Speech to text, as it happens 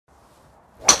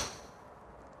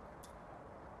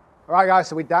All right, guys,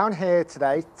 so we're down here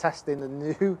today testing the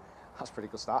new, that's a pretty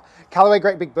good start, Callaway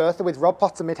Great Big Bertha with Rob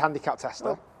Potter mid-handicap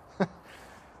tester. Oh.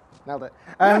 Nailed it.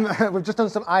 We've just done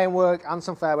some ironwork and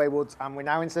some fairway woods, and we're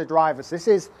now into the drivers. This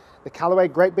is the Callaway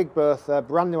Great Big Bertha,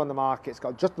 brand new on the market. It's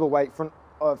got adjustable weight from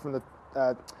the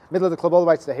middle of the club all the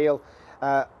way to the heel.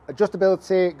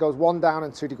 Adjustability goes 1 down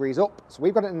and 2 degrees up. So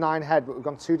we've got it in 9 head, but we've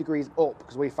gone 2 degrees up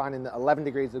because we're finding that 11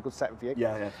 degrees is a good setting for you.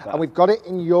 Yeah. And we've got it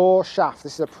in your shaft.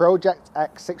 This is a Project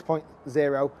X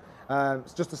 6.0.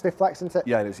 It's just a stiff flex, isn't it?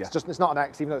 Yeah, it is, yeah. It's not an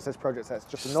X, even though it says Project X.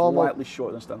 It's just a normal. Slightly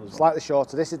shorter than standard. Slightly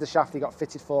shorter. This is the shaft you got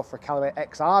fitted for a Callaway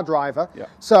XR driver. Yeah.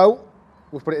 So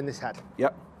we've put it in this head.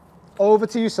 Yep. Over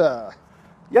to you, sir.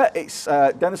 Yeah, it's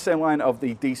down the same line of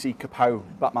the DC Kapow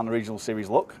Batman Regional Series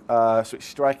look, so it's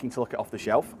striking to look at off the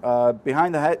shelf.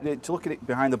 Behind the head, to look at it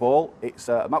behind the ball, it's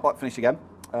a matte black finish again.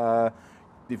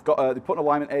 They've put an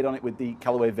alignment aid on it with the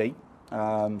Callaway V,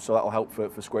 so that'll help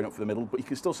for squaring up for the middle, but you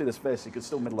can still see this face, you can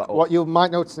still middle that up. What you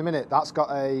might notice in a minute, that's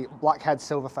got a black head,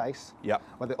 silver face, yeah,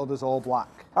 where the other's all black.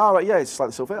 Oh, right, yeah, it's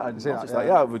slightly silver. I noticed that.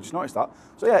 Yeah, I've just noticed that.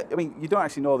 So yeah, I mean, you don't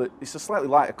actually know that it's a slightly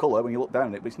lighter colour when you look down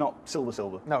at it, but it's not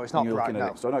silver. No, it's not bright,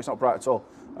 no. So no, it's not bright at all.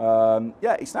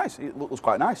 Yeah, it's nice. It looks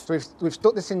quite nice. So we've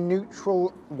stuck this in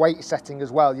neutral weight setting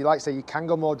as well. You like to say you can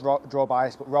go more draw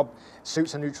bias, but Rob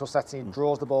suits a neutral setting. He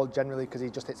draws the ball generally because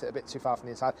he just hits it a bit too far from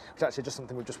the inside, which is actually just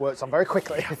something we've just worked on very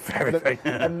quickly.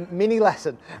 A mini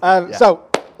lesson. So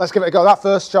let's give it a go. That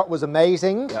first shot was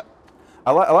amazing. Yeah.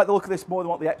 I like the look of this more than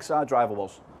what the XR driver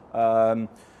was.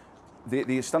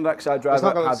 The standard XR driver it's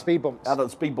not got the speed bumps. Had a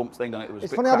speed bumps thing on it.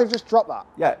 It's funny how they've just dropped that.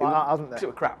 Yeah, hasn't they? It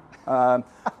was crap.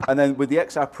 And then with the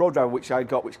XR Pro driver, which I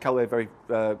got, which Callaway very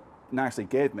nicely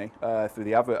gave me through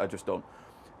the advert I just done,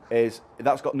 is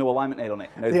that's got no alignment aid on it.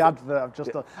 No, the advert I've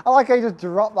just done. I like how you just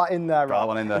dropped that in there, Rob. Drop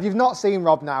one in there. If you've not seen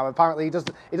Rob now, apparently he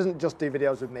doesn't just do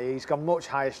videos with me. He's got much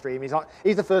higher stream.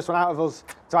 He's the first one out of us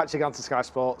to actually go onto Sky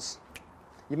Sports.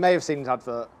 You may have seen his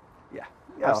advert. Yeah.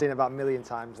 I've seen it about 1 million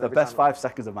times. The best 5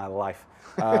 seconds of my life.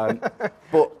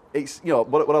 But it's, you know,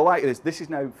 what I like is this is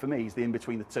now for me is the in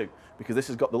between the two, because this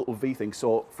has got the little V thing.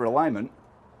 So for alignment,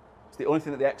 it's the only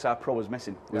thing that the XR Pro was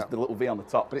missing was the little V on the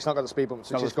top. But it's not got the speed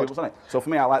bumps, which is good. On it. So for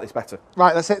me, I like this better.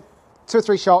 Right, let's hit 2 or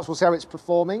 3 shots. We'll see how it's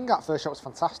performing. That first shot was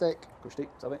fantastic. Good stick,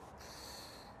 is that it?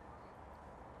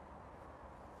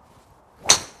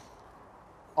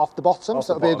 Off the bottom,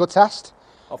 so it'll be a good test.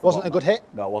 Wasn't a good hit?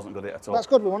 No, it wasn't a good hit at all. That's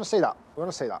good. We want to see that.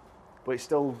 But it's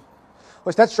still. Well,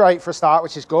 it's dead straight for a start,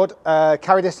 which is good.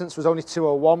 Carry distance was only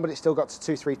 201, but it still got to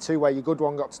 232, where your good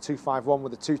one got to 251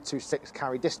 with a 226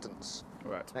 carry distance.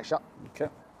 Right. Next shot. Okay.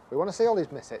 We want to see all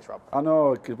these miss hits, Rob. I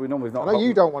know, because we know we've not. I know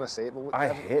you don't want to see it, but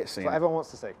I hate seeing it. What everyone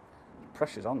wants to see.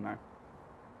 Pressure's on now.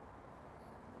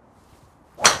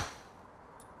 Is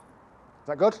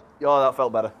that good? Oh, that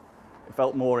felt better. It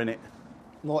felt more in it.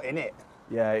 More in it?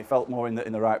 Yeah, it felt more in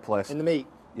the right place. In the meat?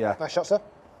 Yeah. Nice shot, sir.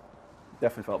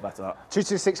 Definitely felt better, that.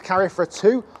 226 carry for a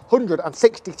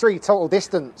 263 total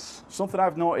distance. Something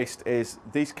I've noticed is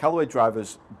these Callaway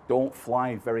drivers don't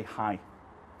fly very high.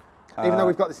 Even though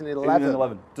we've got this in 11. Even in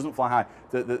 11, doesn't fly high.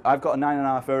 I've got a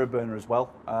 9.5 Euro burner as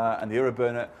well, and the Euro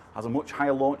burner has a much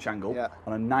higher launch angle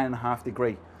on a 9.5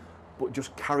 degree, but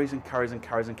just carries and carries and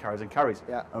carries and carries and carries.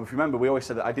 Yeah. And if you remember, we always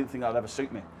said that I didn't think that would ever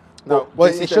suit me. No, well,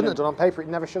 it shouldn't have done on paper. It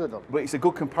never should have done. But it's a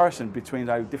good comparison between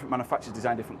how different manufacturers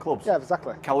design different clubs. Yeah,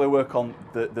 exactly. Callaway work on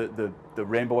the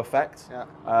rainbow effect,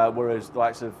 whereas the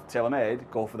likes of TaylorMade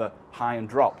go for the high and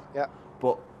drop. Yeah.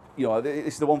 But you know,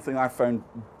 it's the one thing I've found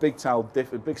big style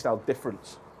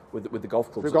difference with the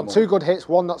golf clubs. We've got 2 good hits,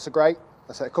 1 not so great.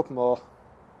 Let's hit a couple more.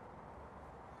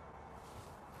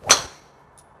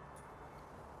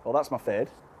 Well, that's my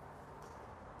fade.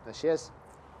 There she is.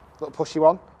 Little pushy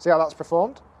one. See how that's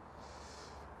performed?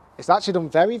 It's actually done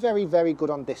very, very, very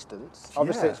good on distance.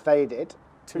 Obviously, it's faded.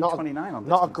 229 on distance.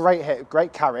 Not a great hit,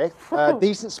 great carry.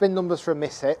 Decent spin numbers for a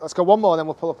miss hit. Let's go one more, and then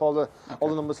we'll pull up all the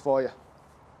numbers for you.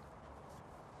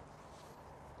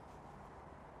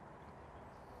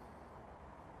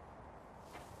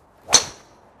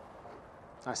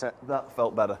 That's it. That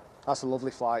felt better. That's a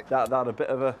lovely flight. That had a bit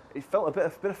of a. It felt a bit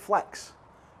of flex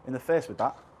in the face with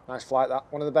that. Nice flight. That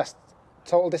one of the best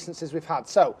total distances we've had.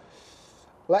 So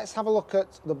let's have a look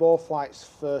at the ball flights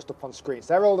first up on screen.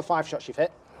 So they're all the 5 shots you've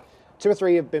hit. 2 or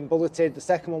 3 have been bulleted. The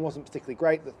second one wasn't particularly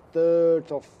great. The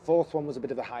third or fourth one was a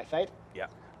bit of a high fade. Yeah.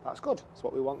 That's good. That's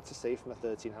what we want to see from a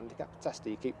 13 handicap tester.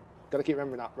 Got to keep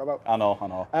remembering that, Robbo. I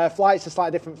know. Flights are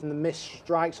slightly different from the missed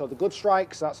strikes or the good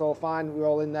strikes. So that's all fine. We're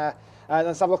all in there.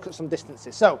 Let's have a look at some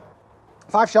distances. So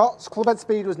 5 shots. Club head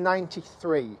speed was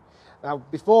 93. Now,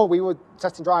 before we were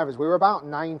testing drivers, we were about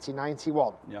 90,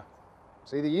 91. Yeah.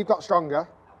 So either you've got stronger,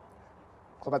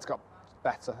 clubhead's got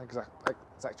better,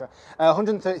 etc.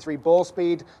 133 ball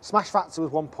speed, smash factor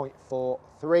was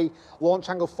 1.43, launch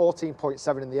angle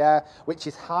 14.7 in the air, which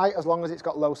is high as long as it's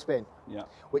got low spin,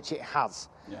 which it has.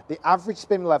 The average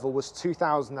spin level was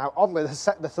 2,000. Now, oddly,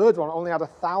 the third one only had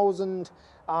 1,000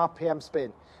 RPM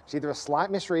spin. It's either a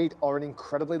slight misread or an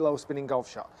incredibly low spinning golf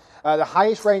shot. The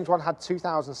highest range one had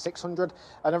 2,600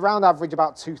 and around average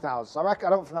about 2,000. So I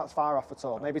don't think that's far off at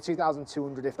all. Maybe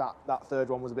 2,200 if that third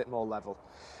one was a bit more level.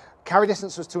 Carry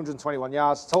distance was 221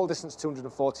 yards, total distance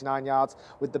 249 yards,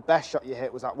 with the best shot you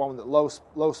hit was that one that low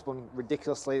spun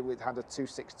ridiculously. It had a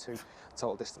 262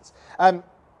 total distance.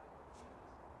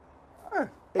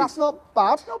 That's not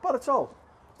bad. It's not bad at all.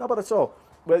 It's not bad at all.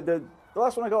 But the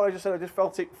last one I got, I just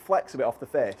felt it flex a bit off the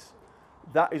face.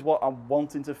 That is what I'm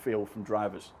wanting to feel from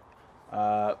drivers.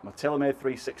 My TaylorMade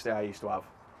 360 I used to have.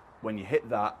 When you hit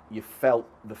that, you felt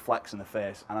the flex in the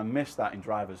face, and I missed that in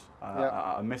drivers.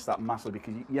 I missed that massively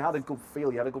because you had a good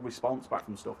feel, you had a good response back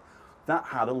from stuff. That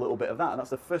had a little bit of that, and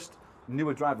that's the first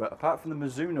newer driver, apart from the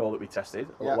Mizuno that we tested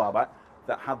a little while back,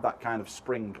 that had that kind of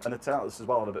spring, and the Titleist as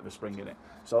well had a bit of a spring in it.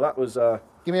 So that was...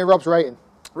 Give me a Rob's rating.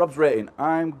 Rob's rating.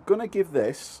 I'm going to give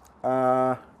this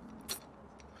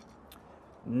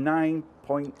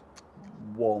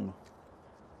 9.1.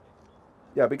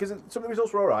 Yeah, because some of the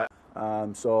results were all right.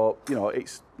 So, you know,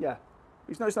 it's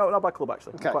not a bad club,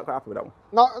 actually. Okay. I'm quite happy with that one.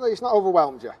 It's not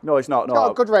overwhelmed you? No, it's not. It's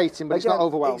got a good rating, but it's not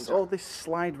overwhelmed It's all this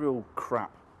slide rule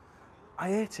crap. I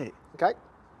hate it. Okay.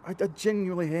 I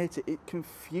genuinely hate it. It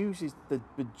confuses the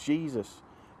Jesus.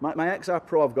 My XR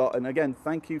Pro I've got, and again,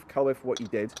 thank you, Callaway, for what you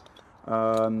did.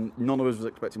 None of us was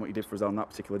expecting what you did for us on that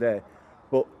particular day.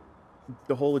 But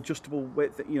the whole adjustable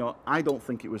weight thing, you know, I don't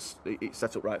think it's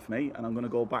set up right for me, and I'm going to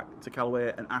go back to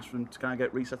Callaway and ask them to kind of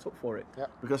get reset up for it.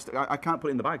 Because I can't put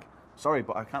it in the bag. Sorry,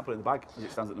 but I can't put it in the bag as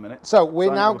it stands at the minute. So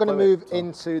we're now going to move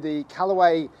into the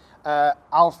Callaway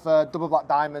Alpha Double Black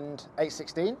Diamond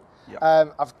 816.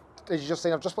 As you've just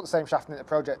seen, I've just put the same shaft in the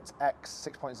Project X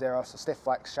 6.0, so stiff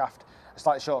flex shaft,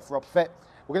 slightly short for Rob fit.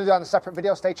 We're going to do that in a separate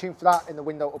video. Stay tuned for that in the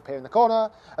window up here in the corner.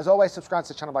 As always, subscribe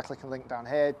to the channel by clicking the link down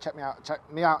here. Check me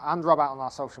out and Rob out on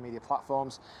our social media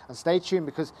platforms. And stay tuned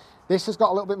because this has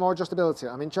got a little bit more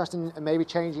adjustability. I'm interested in maybe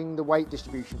changing the weight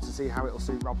distribution to see how it will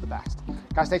suit Rob the best.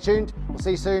 Guys, stay tuned. We'll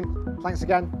see you soon. Thanks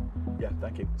again. Yeah,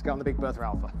 thank you. Let's get on the big Bertha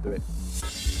Alpha. Do it.